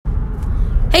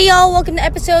Hey y'all, welcome to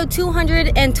episode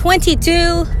 222,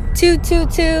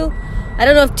 222. I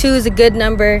don't know if 2 is a good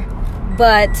number,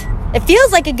 but it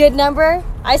feels like a good number.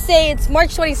 I say it's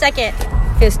March 22nd.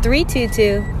 It feels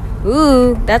 322.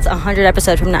 Ooh, that's 100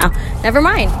 episodes from now. Never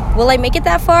mind. Will I make it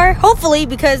that far? Hopefully,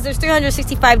 because there's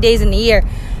 365 days in the year.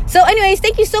 So anyways,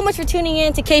 thank you so much for tuning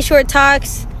in to K Short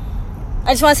Talks.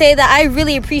 I just want to say that I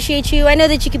really appreciate you. I know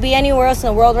that you could be anywhere else in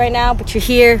the world right now, but you're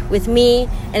here with me,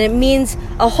 and it means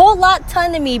a whole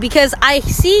ton to me because I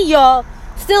see y'all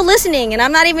still listening, and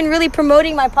I'm not even really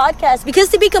promoting my podcast because,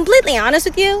 to be completely honest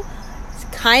with you, it's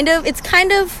kind of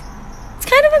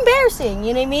embarrassing.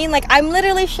 You know what I mean? Like, I'm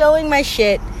literally showing my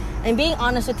shit and being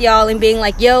honest with y'all and being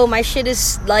like, yo, my shit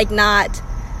is like not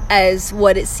as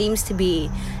what it seems to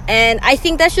be. And I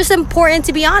think that's just important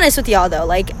to be honest with y'all, though.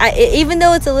 Like, even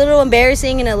though it's a little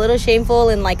embarrassing and a little shameful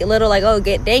and like a little like, oh,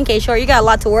 dang, K-Short, you got a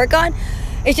lot to work on.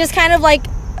 It's just kind of like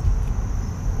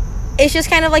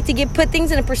to put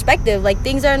things in perspective. Like,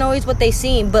 things aren't always what they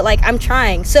seem, but like, I'm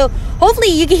trying. So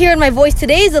hopefully you can hear in my voice.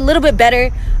 Today is a little bit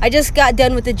better. I just got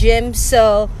done with the gym,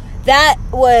 so that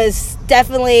was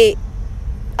definitely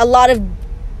a lot of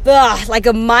like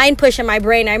a mind push in my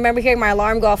brain. I remember hearing my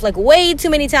alarm go off like way too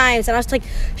many times, and I was like,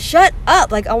 shut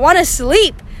up, like I want to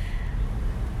sleep.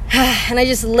 And I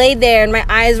just laid there and my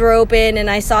eyes were open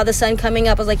and I saw the sun coming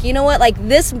up. I was like, you know what, like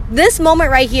this moment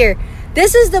right here,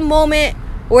 this is the moment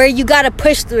where you got to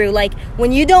push through. Like,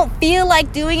 when you don't feel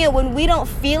like doing it, when we don't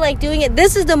feel like doing it,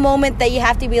 this is the moment that you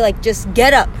have to be like, just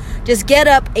get up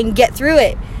and get through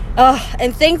it.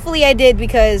 And thankfully I did,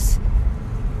 because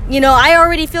you know, I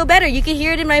already feel better. You can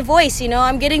hear it in my voice. You know,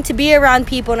 I'm getting to be around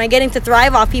people and I'm getting to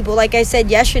thrive off people, like I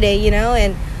said yesterday, you know.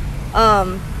 And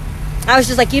I was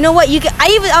just like, you know what,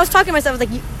 I was talking to myself. I was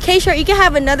like, K-Short, you can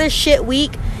have another shit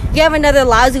week. You can have another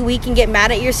lousy week and get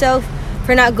mad at yourself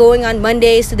for not going on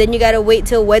Monday. So then you got to wait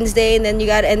till Wednesday, and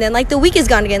then like the week is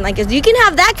gone again. Like, you can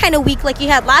have that kind of week like you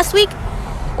had last week,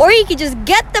 or you can just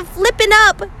get the flipping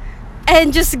up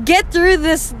and just get through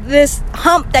this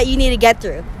hump that you need to get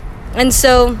through. And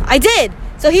so I did.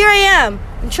 So here I am.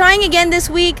 I'm trying again this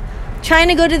week, trying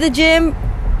to go to the gym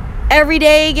every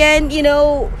day again, you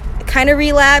know, kind of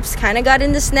relapsed, kind of got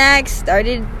into snacks,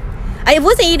 I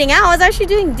wasn't eating out. I was actually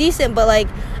doing decent, but like,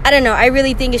 I don't know. I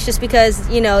really think it's just because,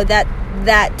 you know,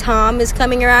 that Tom is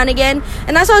coming around again.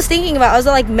 And that's what I was thinking about. I was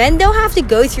like, men don't have to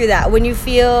go through that when you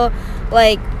feel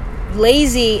like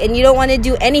lazy and you don't want to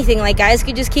do anything. Like, guys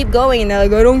could just keep going, and they're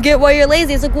like, I don't get why you're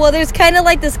lazy. It's like, well, there's kind of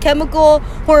like this chemical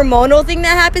hormonal thing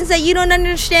that happens that you don't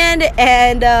understand.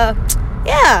 And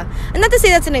yeah, and not to say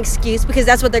that's an excuse, because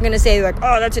that's what they're gonna say. They're like,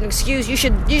 oh, that's an excuse, you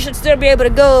should still be able to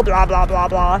go, blah blah blah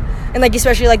blah. And like,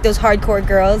 especially like those hardcore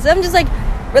girls, I'm just like,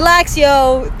 relax,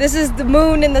 yo, this is the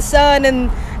moon and the sun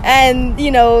and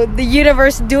you know, the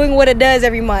universe doing what it does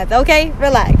every month. Okay,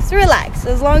 relax,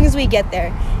 as long as we get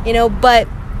there, you know. But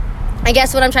I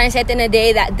guess what I'm trying to say at the end of the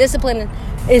day, that discipline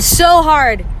is so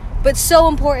hard, but so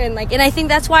important. Like, and I think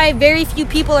that's why very few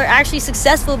people are actually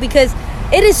successful, because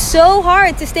it is so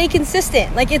hard to stay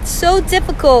consistent. Like, it's so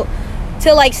difficult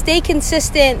to like stay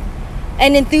consistent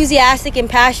and enthusiastic and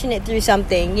passionate through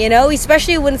something, you know,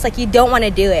 especially when it's like you don't want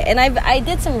to do it. And I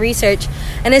did some research,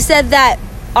 and it said that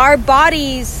our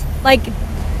bodies like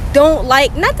don't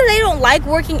like, not that they don't like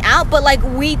working out, but like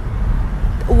we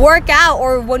work out,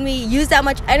 or when we use that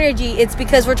much energy, it's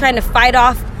because we're trying to fight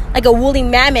off like a woolly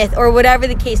mammoth or whatever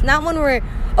the case, not when we're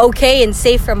okay and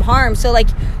safe from harm. So like,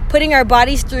 putting our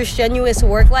bodies through strenuous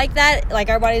work like that, like,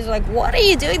 our bodies are like, what are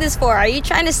you doing this for? Are you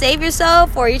trying to save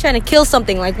yourself, or are you trying to kill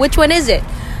something? Like, which one is it?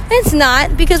 It's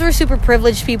not, because we're super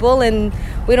privileged people and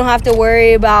we don't have to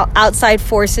worry about outside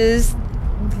forces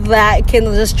that can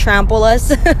just trample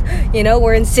us. You know,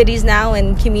 we're in cities now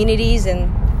and communities and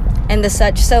the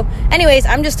such. So anyways,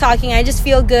 I'm just talking. I just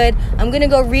feel good. I'm gonna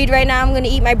go read right now. I'm gonna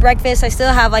eat my breakfast. I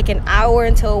still have like an hour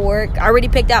until work. I already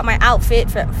picked out my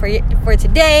outfit for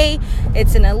today.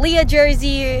 It's an Aaliyah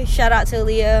jersey. Shout out to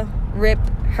Aaliyah. Rip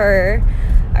her.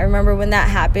 I remember when that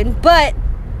happened. But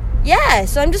yeah,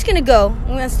 so I'm just gonna go. I'm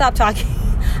gonna stop talking.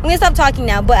 I'm gonna stop talking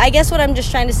now. But I guess what I'm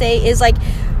just trying to say is, like,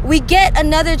 we get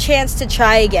another chance to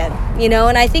try again, you know.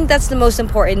 And I think that's the most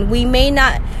important. We may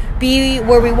not be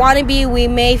where we want to be. We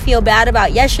may feel bad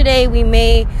about yesterday. We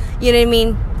may, you know what I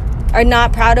mean, are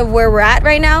not proud of where we're at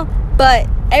right now. But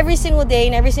every single day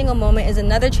and every single moment is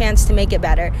another chance to make it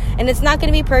better. And it's not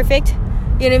going to be perfect,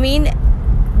 you know what I mean?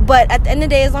 But at the end of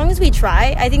the day, as long as we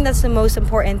try, I think that's the most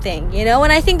important thing, you know?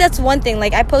 And I think that's one thing.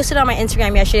 Like, I posted on my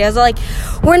Instagram yesterday. I was like,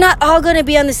 we're not all going to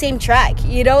be on the same track,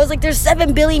 you know? It's like, there's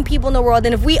 7 billion people in the world.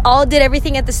 And if we all did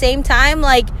everything at the same time,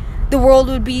 like, the world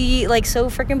would be like so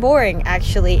freaking boring,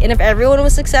 actually. And if everyone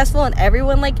was successful and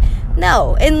everyone like,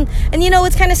 no. And you know,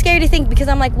 it's kind of scary to think, because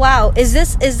I'm like, wow, is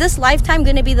this lifetime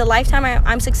going to be the lifetime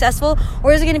I'm successful,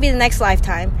 or is it going to be the next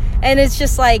lifetime? And it's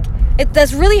just like,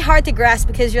 that's really hard to grasp,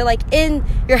 because you're like, in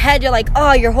your head, you're like,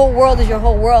 oh, your whole world is your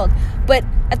whole world. But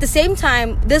at the same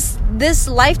time, this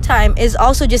lifetime is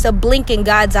also just a blink in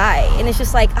God's eye. And it's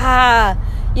just like,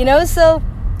 you know, so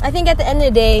I think at the end of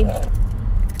the day,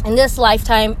 in this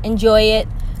lifetime, enjoy it.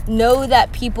 Know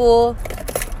that people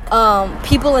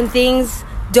and things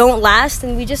don't last,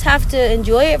 and we just have to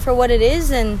enjoy it for what it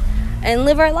is, and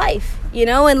live our life, you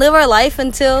know, and live our life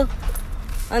until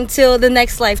the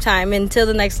next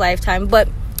lifetime. But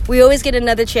we always get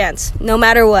another chance, no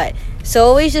matter what. So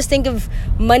always just think of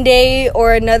Monday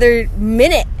or another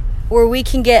minute where we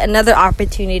can get another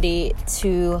opportunity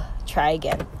to try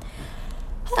again.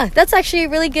 That's actually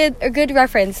a good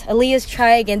reference. Aaliyah's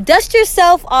Try Again. Dust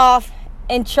yourself off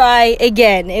and try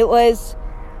again. It was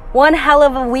one hell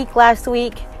of a week last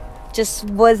week. Just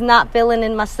was not feeling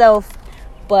in myself.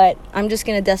 But I'm just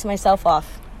going to dust myself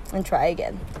off and try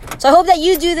again. So I hope that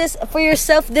you do this for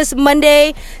yourself this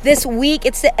Monday, this week.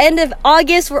 It's the end of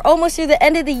August. We're almost through the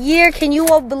end of the year. Can you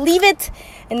all believe it?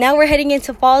 And now we're heading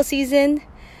into fall season.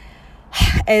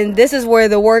 And this is where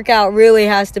the workout really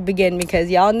has to begin, because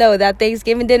y'all know that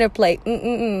Thanksgiving dinner plate.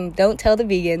 Don't tell the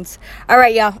vegans. All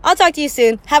right, y'all. I'll talk to you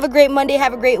soon. Have a great Monday.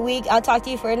 Have a great week. I'll talk to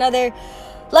you for another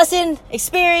lesson,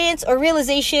 experience, or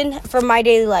realization from my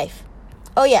daily life.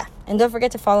 Oh, yeah. And don't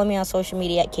forget to follow me on social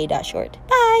media at k.short.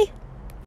 Bye.